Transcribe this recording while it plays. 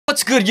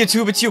What's good,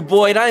 YouTube? It's your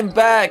boy and I'm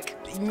back.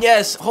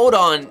 Yes, hold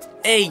on.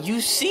 Hey, you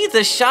see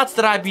the shots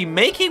that I be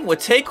making with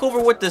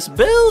Takeover with this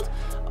build?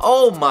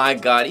 Oh my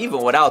god,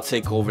 even without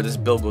Takeover, this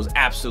build goes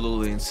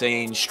absolutely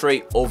insane.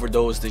 Straight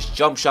overdose. This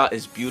jump shot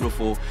is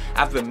beautiful.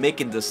 I've been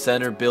making the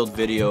center build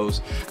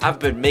videos. I've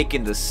been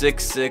making the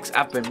 6-6.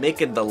 I've been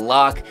making the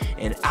lock.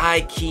 And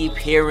I keep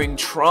hearing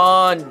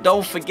Tron.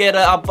 Don't forget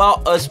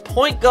about us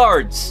point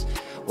guards.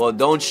 Well,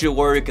 don't you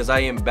worry, because I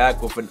am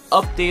back with an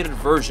updated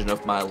version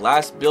of my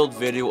last build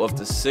video of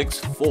the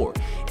 6-4.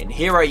 And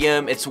here I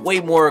am. It's way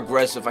more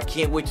aggressive. I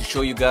can't wait to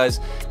show you guys.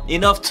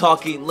 Enough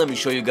talking. Let me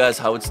show you guys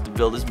how the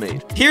build is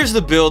made. Here's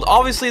the build.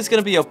 Obviously, it's going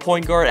to be a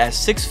point guard at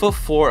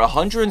 6'4",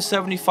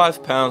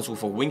 175 pounds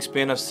with a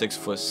wingspan of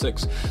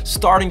 6'6".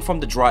 Starting from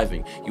the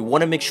driving, you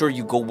want to make sure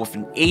you go with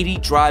an 80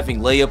 driving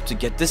layup to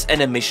get this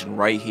animation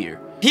right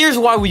here. Here's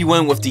why we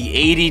went with the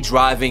 80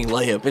 driving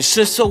layup. It's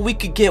just so we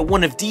could get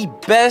one of the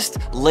best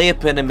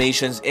layup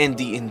animations in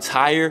the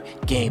entire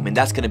game, and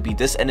that's going to be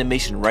this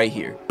animation right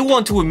here. You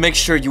want to make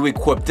sure you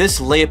equip this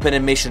layup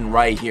animation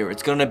right here.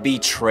 It's going to be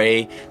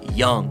Trae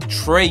Young.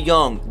 Trae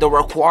Young, the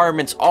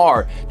requirements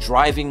are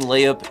driving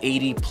layup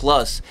 80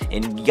 plus,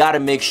 and you got to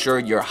make sure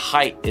your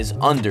height is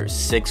under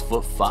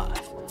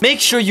 6'5". Make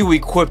sure you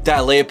equip that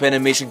layup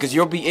animation because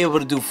you'll be able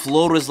to do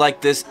floaters like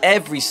this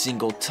every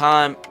single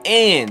time,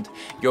 and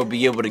you'll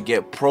be able to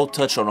get Pro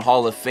Touch on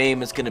Hall of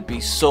Fame. It's going to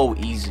be so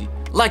easy.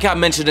 Like I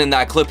mentioned in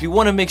that clip, you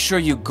want to make sure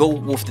you go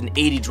with an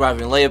 80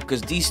 driving layup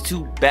because these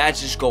two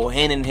badges go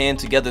hand in hand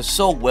together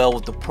so well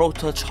with the Pro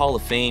Touch Hall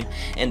of Fame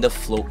and the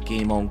Float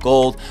Game on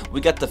Gold.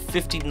 We got the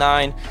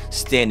 59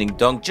 standing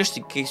dunk just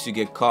in case you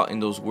get caught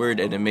in those weird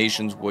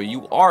animations where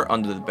you are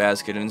under the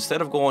basket, and instead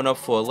of going up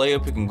for a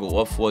layup, you can go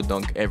up for a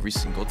dunk every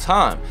single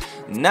time.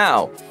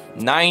 Now,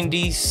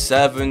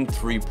 97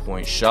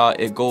 3-point shot.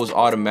 It goes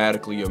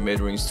automatically your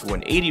mid-range to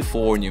an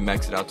 84 and you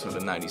max it out to the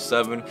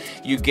 97.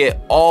 You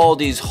get all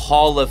these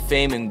Hall of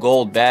Fame and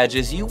gold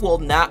badges. You will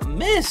not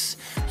miss.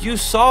 You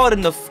saw it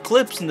in the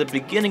clips in the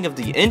beginning of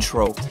the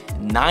intro.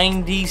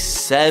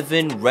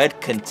 97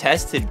 red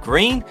contested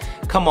green.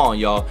 Come on,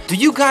 y'all. Do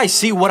you guys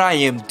see what I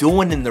am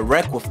doing in the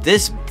rec with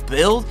this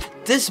build?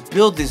 This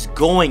build is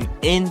going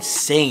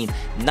insane.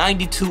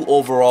 92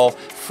 overall,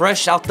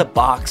 fresh out the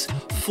box,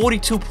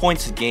 42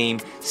 points a game,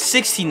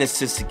 16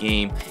 assists a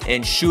game,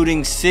 and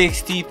shooting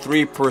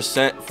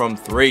 63% from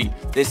 3.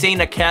 This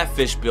ain't a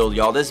catfish build,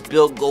 y'all. This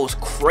build goes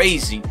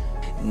crazy.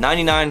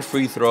 99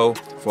 free throw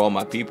for all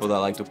my people that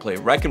like to play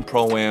rec and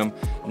pro-am,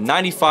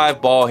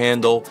 95 ball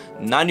handle,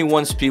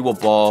 91 speed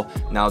with ball.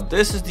 Now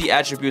this is the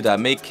attribute that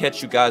may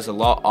catch you guys a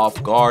lot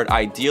off guard.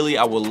 Ideally,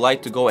 I would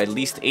like to go at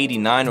least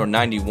 89 or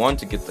 91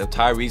 to get the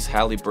Tyrese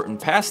Halliburton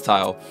pass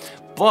tile,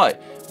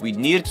 but we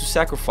needed to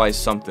sacrifice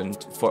something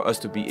for us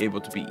to be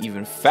able to be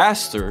even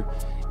faster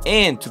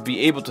and to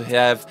be able to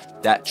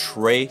have that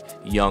Trae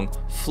Young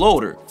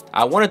floater.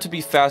 I wanted to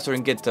be faster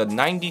and get the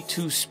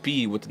 92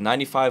 speed with the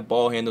 95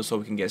 ball handle so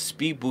we can get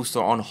speed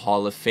booster on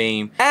Hall of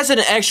Fame. As an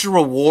extra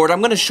reward, I'm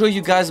going to show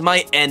you guys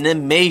my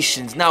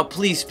animations. Now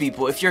please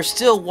people, if you're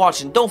still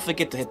watching, don't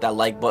forget to hit that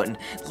like button,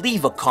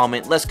 leave a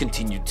comment, let's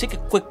continue. Take a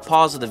quick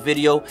pause of the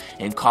video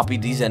and copy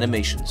these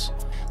animations.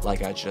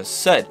 Like I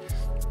just said,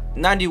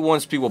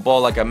 91 speed with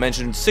ball, like I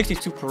mentioned,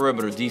 62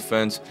 perimeter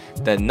defense,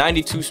 then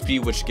 92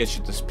 speed, which gets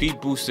you the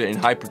speed booster and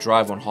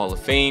hyperdrive on Hall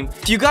of Fame.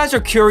 If you guys are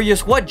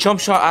curious what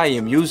jump shot I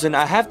am using,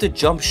 I have the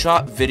jump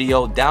shot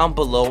video down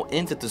below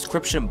in the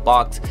description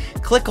box.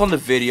 Click on the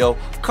video,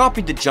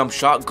 copy the jump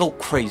shot, go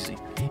crazy.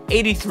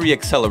 83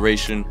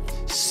 acceleration,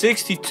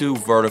 62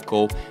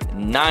 vertical,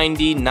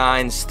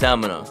 99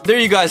 stamina. There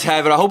you guys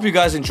have it. I hope you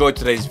guys enjoyed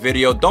today's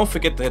video. Don't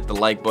forget to hit the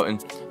like button.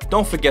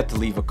 Don't forget to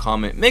leave a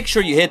comment. Make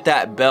sure you hit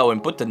that bell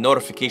and put the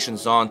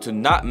notifications on to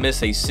not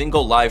miss a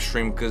single live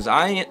stream because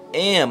I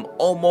am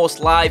almost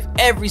live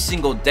every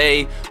single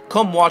day.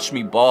 Come watch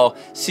me ball.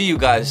 See you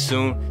guys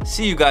soon.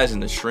 See you guys in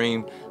the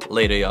stream.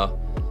 Later, y'all.